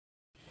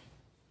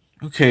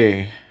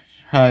Okay,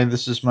 hi,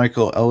 this is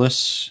Michael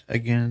Ellis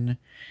again,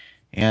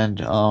 and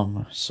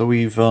so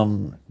we've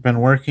been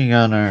working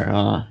on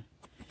our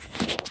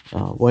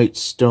white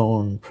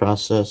stone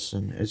process,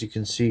 and as you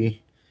can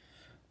see,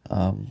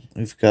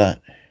 we've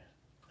got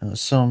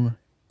some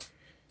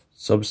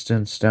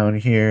substance down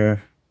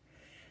here.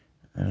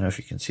 I don't know if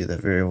you can see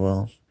that very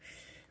well,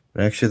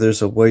 but actually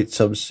there's a white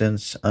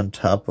substance on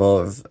top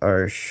of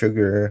our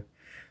sugar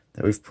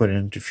that we've put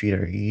in to feed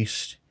our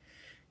yeast,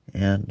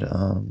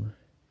 and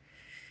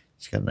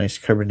it's got nice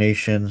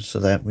carbonation, so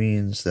that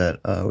means that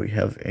we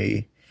have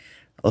a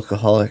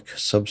alcoholic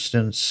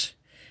substance.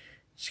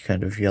 It's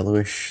kind of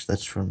yellowish.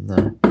 That's from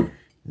the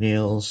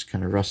nails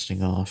kind of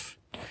rusting off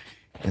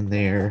in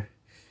there.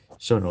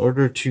 So in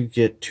order to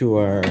get to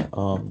our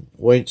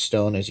white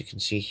stone, as you can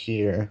see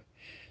here,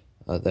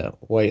 that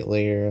white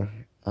layer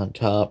on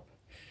top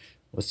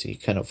with the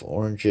kind of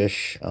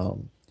orangish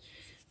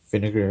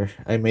vinegar.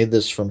 I made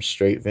this from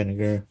straight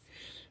vinegar,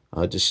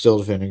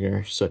 distilled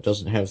vinegar, so it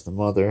doesn't have the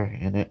mother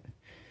in it.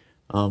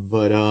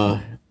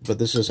 But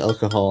this is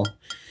alcohol,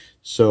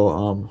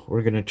 so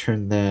we're gonna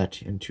turn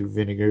that into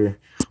vinegar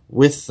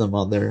with the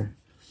mother.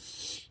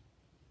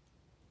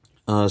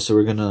 So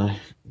we're gonna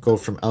go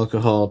from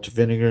alcohol to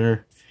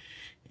vinegar,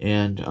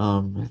 and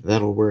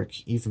that'll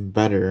work even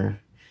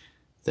better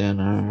than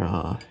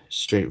our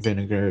straight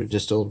vinegar,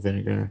 distilled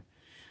vinegar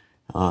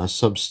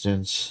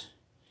substance.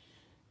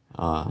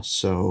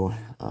 So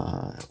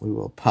we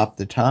will pop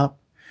the top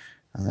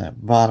on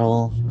that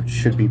bottle, which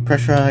should be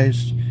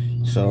pressurized.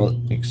 So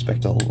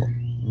expect a little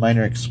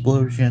minor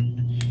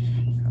explosion.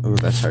 Oh,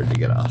 that's hard to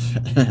get off.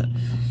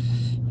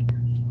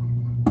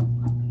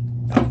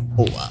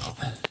 Oh wow,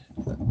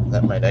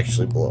 that might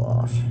actually blow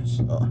off.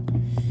 So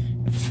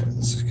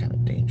this is kind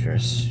of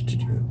dangerous to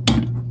do.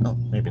 Oh,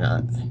 maybe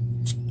not.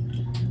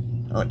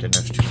 Oh, it didn't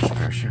have too much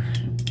pressure.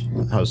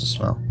 How's the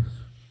smell?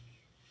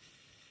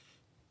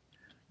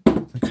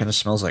 It kind of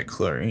smells like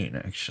chlorine,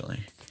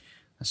 actually.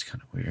 That's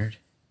kind of weird.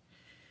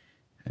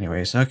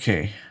 Anyways,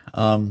 okay.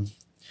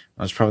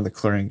 That's probably the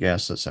chlorine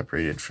gas that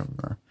separated from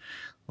the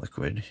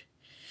liquid.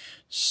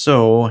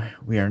 So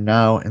we are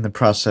now in the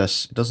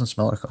process. It doesn't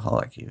smell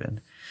alcoholic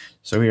even.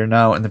 So we are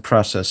now in the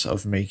process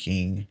of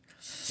making.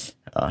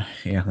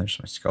 Yeah, there's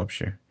my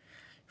sculpture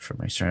from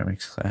my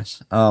ceramics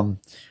class. So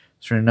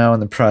we're now in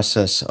the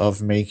process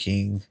of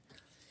making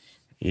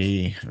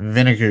a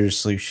vinegar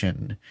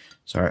solution.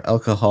 So our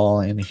alcohol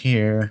in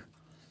here,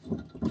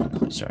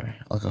 sorry,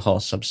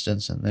 alcohol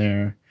substance in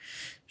there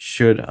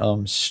should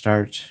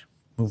start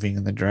moving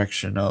in the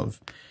direction of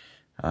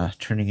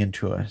turning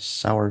into a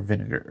sour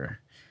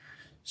vinegar.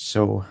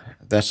 So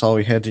that's all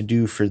we had to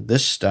do for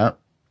this step.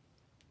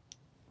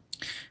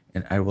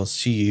 And I will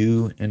see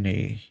you in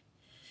a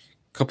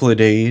couple of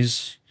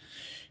days.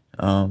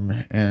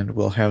 And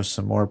we'll have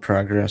some more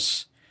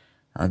progress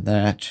on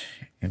that,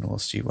 and we'll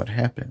see what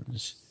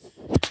happens.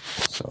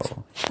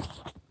 So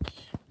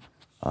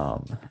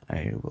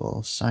I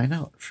will sign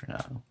out for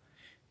now.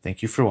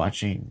 Thank you for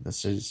watching.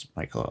 This is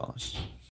Michael Ellis.